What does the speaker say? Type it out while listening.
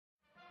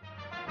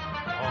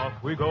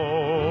we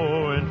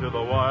go into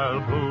the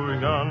wild blue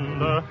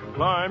yonder,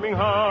 climbing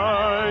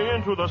high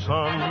into the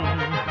sun.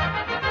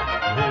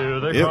 Here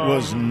they It come.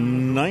 was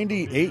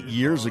 98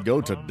 years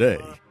ago today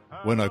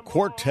when a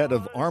quartet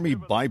of Army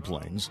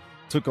biplanes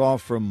took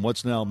off from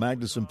what's now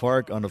Magnuson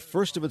Park on a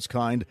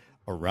first-of-its-kind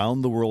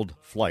around-the-world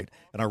flight.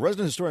 And our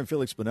resident historian,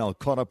 Felix Bunnell,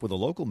 caught up with a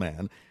local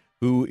man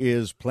who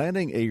is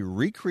planning a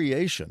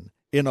recreation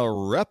in a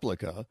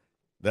replica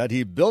that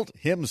he built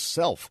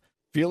himself.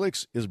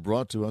 Felix is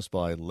brought to us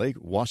by Lake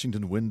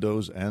Washington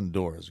Windows and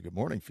Doors. Good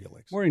morning,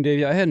 Felix. Morning,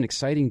 Dave. I had an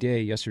exciting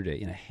day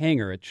yesterday in a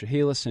hangar at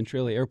Chehalis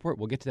Centralia Airport.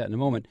 We'll get to that in a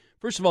moment.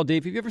 First of all,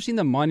 Dave, have you ever seen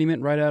the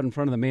monument right out in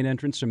front of the main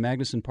entrance to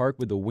Magnuson Park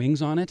with the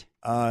wings on it?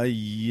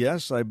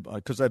 Yes,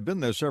 because I've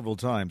been there several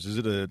times. Is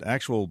it an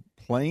actual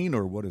plane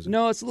or what is it?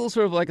 No, it's a little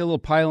sort of like a little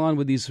pylon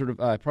with these sort of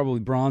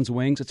probably bronze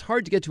wings. It's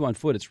hard to get to on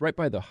foot. It's right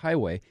by the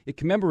highway. It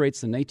commemorates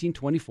the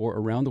 1924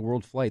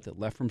 around-the-world flight that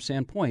left from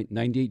Sandpoint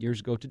 98 years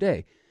ago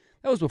today.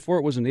 That was before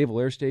it was a naval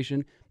air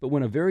station, but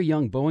when a very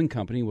young Boeing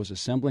company was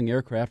assembling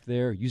aircraft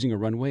there, using a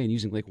runway and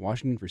using Lake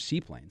Washington for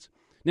seaplanes.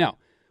 Now,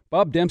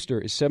 Bob Dempster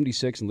is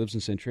 76 and lives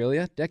in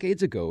Centralia.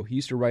 Decades ago, he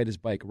used to ride his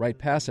bike right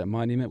past that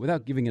monument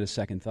without giving it a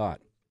second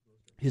thought.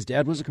 His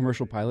dad was a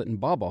commercial pilot, and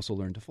Bob also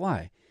learned to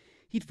fly.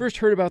 He'd first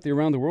heard about the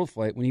around-the-world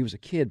flight when he was a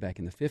kid back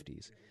in the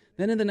 50s.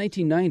 Then in the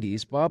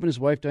 1990s, Bob and his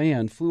wife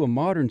Diane flew a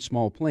modern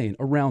small plane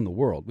around the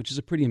world, which is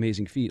a pretty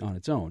amazing feat on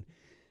its own.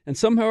 And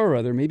somehow or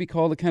other, maybe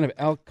call it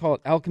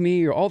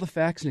alchemy, or all the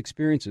facts and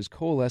experiences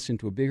coalesce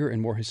into a bigger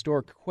and more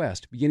historic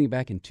quest beginning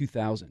back in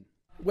 2000.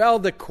 Well,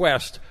 the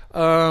quest,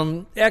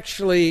 it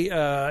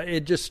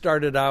just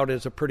started out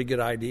as a pretty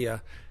good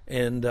idea,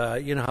 and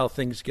you know how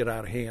things get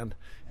out of hand.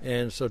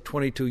 And so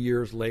 22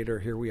 years later,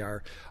 here we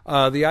are.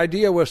 The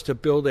idea was to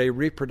build a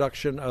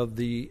reproduction of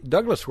the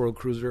Douglas World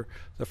Cruiser,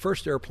 the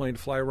first airplane to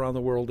fly around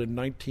the world in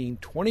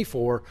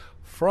 1924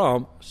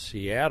 from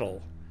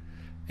Seattle.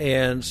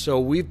 And so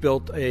we've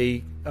built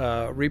a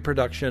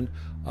reproduction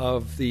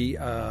of the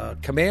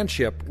command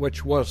ship,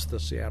 which was the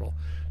Seattle.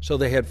 So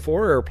they had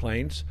 4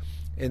 airplanes,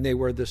 and they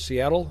were the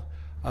Seattle,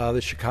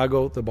 the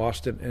Chicago, the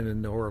Boston, and the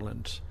New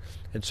Orleans.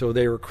 And so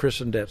they were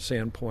christened at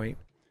Sandpoint.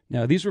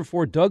 Now, these were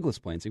 4 Douglas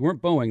planes. They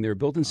weren't Boeing. They were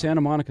built in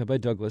Santa Monica by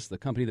Douglas, the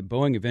company that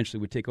Boeing eventually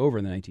would take over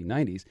in the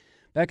 1990s.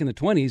 Back in the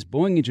 20s,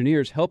 Boeing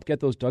engineers helped get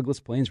those Douglas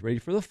planes ready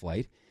for the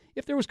flight.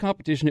 If there was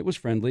competition, it was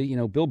friendly. You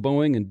know, Bill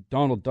Boeing and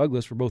Donald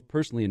Douglas were both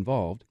personally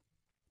involved.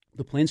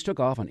 The planes took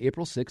off on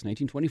April 6,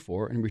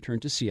 1924, and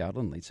returned to Seattle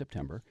in late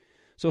September.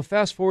 So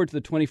fast forward to the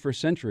 21st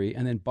century,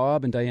 and then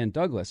Bob and Diane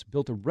Douglas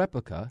built a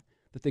replica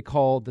that they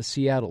called the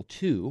Seattle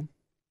II.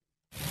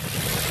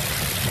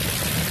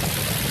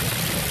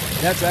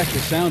 That's actually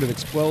the sound of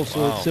its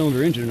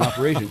 12-cylinder engine in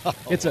operation.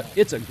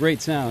 It's a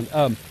great sound.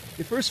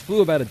 It first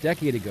flew about a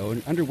decade ago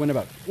and underwent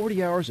about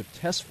 40 hours of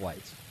test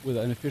flights with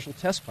an official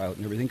test pilot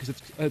and everything,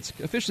 because it's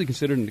officially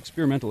considered an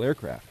experimental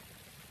aircraft.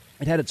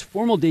 It had its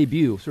formal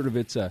debut,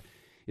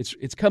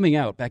 it's coming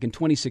out back in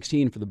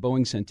 2016 for the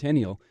Boeing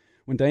Centennial,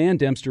 when Diane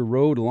Dempster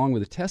rode along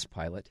with a test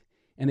pilot,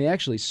 and they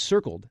actually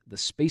circled the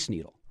Space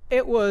Needle.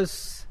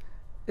 It's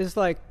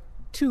like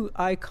two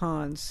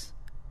icons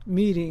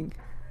meeting,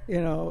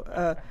 and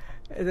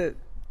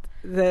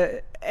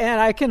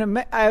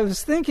I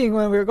was thinking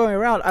when we were going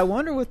around, I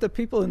wonder what the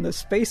people in the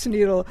Space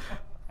Needle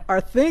are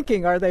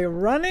thinking. Are they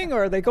running,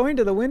 or are they going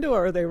to the window,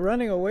 or are they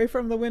running away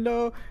from the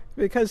window?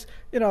 Because,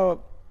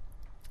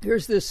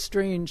 here's this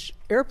strange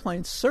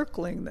airplane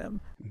circling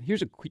them.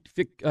 Here's a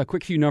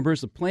quick few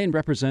numbers. The plane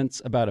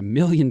represents about $1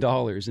 million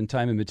in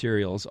time and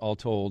materials, all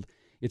told.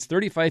 It's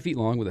 35 feet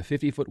long with a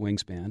 50-foot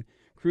wingspan,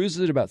 cruises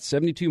at about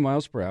 72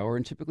 miles per hour,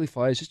 and typically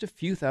flies just a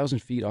few thousand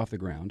feet off the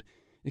ground.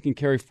 It can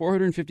carry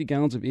 450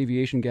 gallons of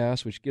aviation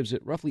gas, which gives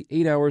it roughly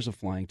 8 hours of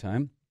flying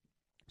time.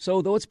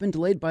 So, though it's been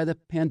delayed by the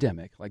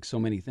pandemic, like so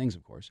many things,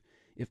 of course,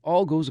 if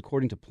all goes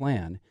according to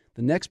plan,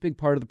 the next big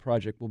part of the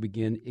project will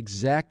begin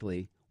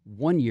exactly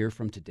 1 year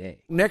from today.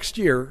 Next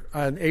year,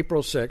 on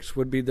April 6th,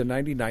 would be the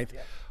 99th.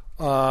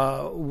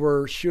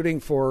 We're shooting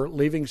for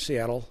leaving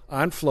Seattle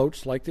on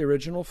floats like the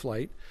original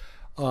flight.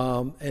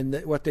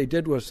 What they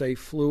did was they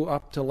flew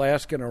up to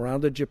Alaska and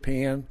around to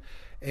Japan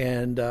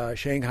and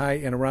Shanghai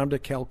and around to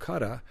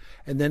Calcutta.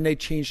 And then they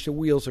changed to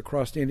wheels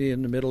across India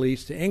and the Middle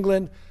East to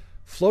England,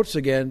 floats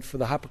again for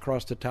the hop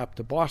across the top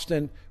to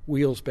Boston,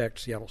 wheels back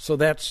to Seattle. So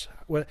that's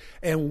what,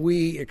 and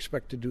we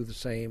expect to do the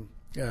same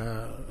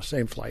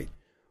flight.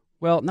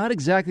 Well, not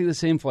exactly the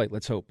same flight,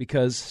 let's hope,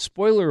 because,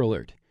 spoiler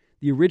alert,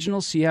 the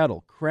original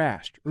Seattle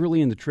crashed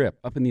early in the trip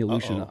up in the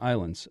Aleutian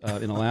Islands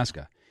in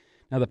Alaska.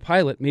 Now, the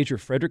pilot, Major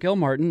Frederick L.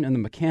 Martin, and the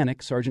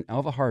mechanic, Sergeant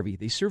Alva Harvey,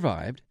 they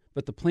survived,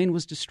 but the plane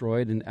was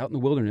destroyed and out in the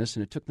wilderness,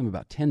 and it took them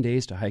about 10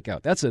 days to hike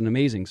out. That's an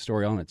amazing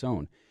story on its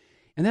own.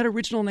 And that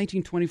original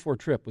 1924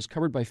 trip was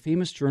covered by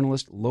famous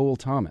journalist Lowell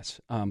Thomas.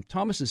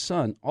 Thomas's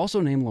son,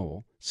 also named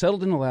Lowell,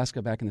 settled in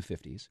Alaska back in the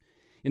 50s.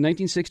 In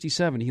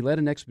 1967, he led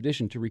an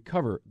expedition to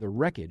recover the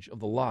wreckage of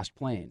the lost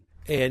plane.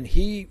 And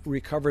he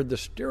recovered the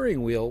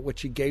steering wheel,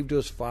 which he gave to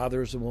his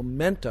father as a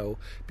memento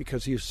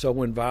because he was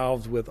so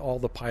involved with all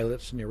the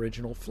pilots in the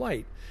original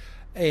flight.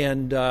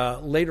 And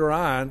later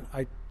on,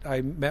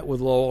 I met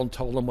with Lowell and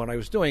told him what I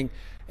was doing,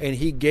 and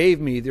he gave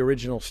me the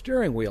original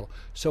steering wheel.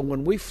 So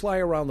when we fly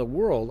around the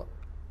world,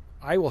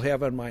 I will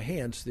have in my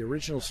hands the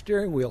original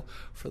steering wheel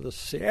for the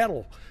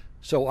Seattle.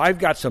 So I've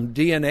got some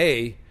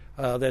DNA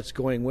that's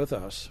going with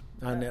us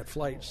on that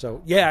flight.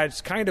 So, yeah,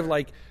 it's kind of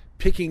like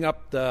picking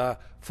up the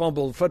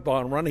fumbled football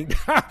and running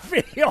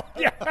downfield.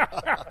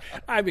 Yeah.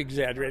 I'm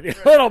exaggerating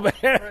a little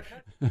bit.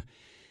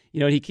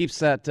 He keeps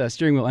that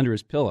steering wheel under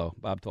his pillow,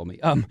 Bob told me.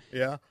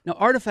 Yeah. Now,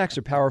 artifacts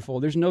are powerful.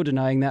 There's no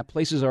denying that.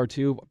 Places are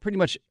too. Pretty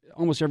much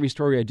almost every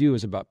story I do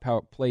is about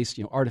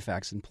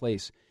artifacts in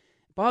place.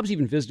 Bob's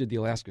even visited the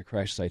Alaska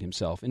crash site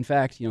himself. In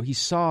fact, he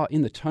saw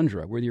in the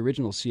tundra where the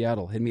original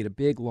Seattle had made a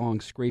big,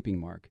 long scraping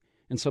mark.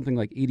 And something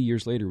like 80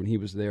 years later when he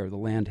was there, the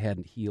land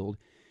hadn't healed.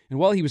 And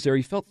while he was there,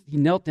 he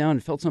knelt down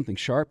and felt something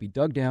sharp. He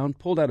dug down,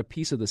 pulled out a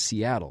piece of the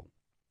Seattle.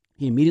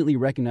 He immediately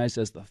recognized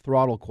as the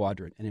throttle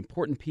quadrant, an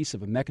important piece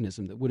of a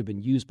mechanism that would have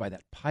been used by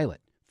that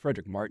pilot,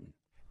 Frederick Martin.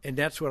 And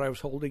that's what I was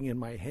holding in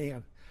my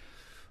hand.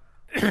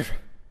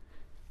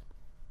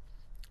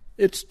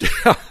 It's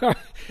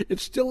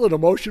still an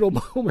emotional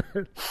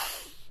moment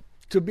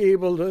to be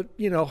able to,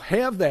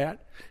 have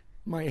that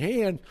in my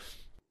hand.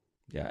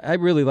 Yeah, I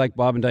really like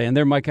Bob and Diane.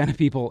 They're my kind of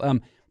people.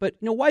 But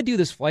why do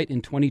this flight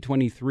in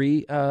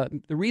 2023?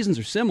 The reasons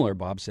are similar,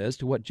 Bob says,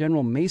 to what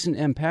General Mason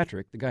M.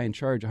 Patrick, the guy in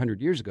charge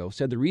 100 years ago,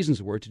 said the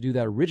reasons were to do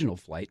that original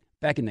flight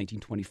back in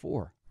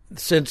 1924.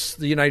 Since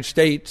the United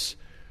States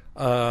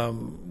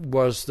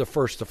was the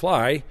first to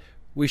fly,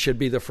 we should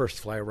be the first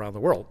to fly around the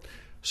world.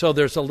 So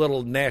there's a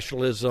little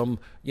nationalism,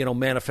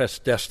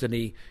 manifest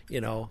destiny,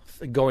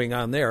 going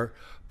on there.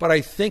 But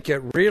I think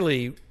it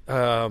really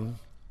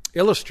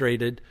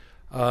illustrated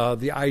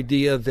the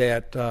idea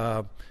that,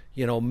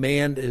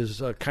 man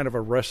is kind of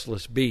a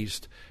restless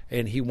beast,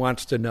 and he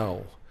wants to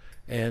know.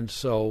 And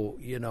so,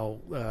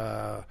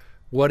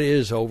 what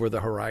is over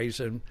the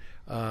horizon,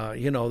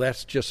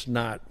 that's just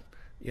not,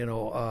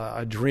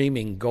 a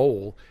dreaming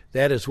goal.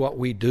 That is what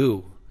we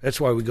do.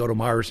 That's why we go to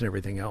Mars and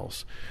everything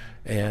else.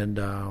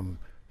 And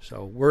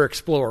so we're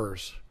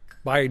explorers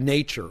by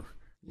nature.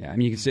 Yeah,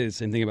 you can say the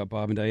same thing about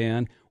Bob and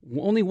Diane.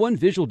 Only one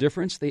visual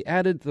difference. They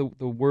added the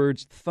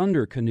words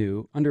Thunder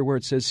Canoe under where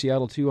it says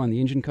Seattle 2 on the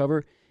engine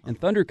cover. And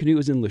Thunder Canoe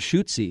is in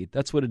Lachute.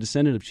 That's what a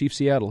descendant of Chief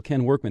Seattle,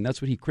 Ken Workman,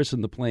 that's what he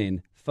christened the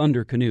plane,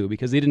 Thunder Canoe,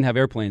 because they didn't have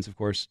airplanes, of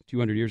course,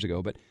 200 years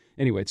ago. But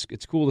anyway,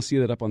 it's cool to see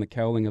that up on the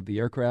cowling of the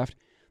aircraft.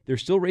 They're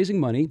still raising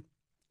money.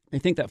 They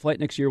think that flight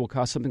next year will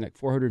cost something like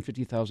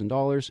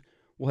 $450,000.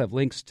 We'll have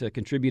links to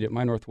contribute at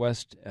My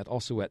Northwest,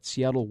 also at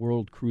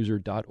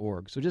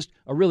seattleworldcruiser.org. So just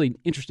a really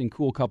interesting,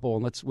 cool couple,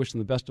 and let's wish them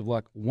the best of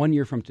luck 1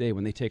 year from today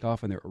when they take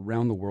off on their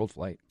around-the-world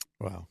flight.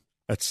 Wow.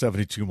 That's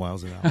 72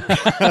 miles an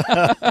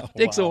hour.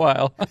 Takes a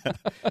while.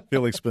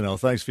 Felix Spinell.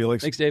 Thanks,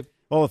 Felix. Thanks, Dave.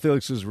 All of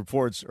Felix's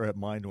reports are at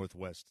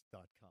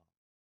mynorthwest.com.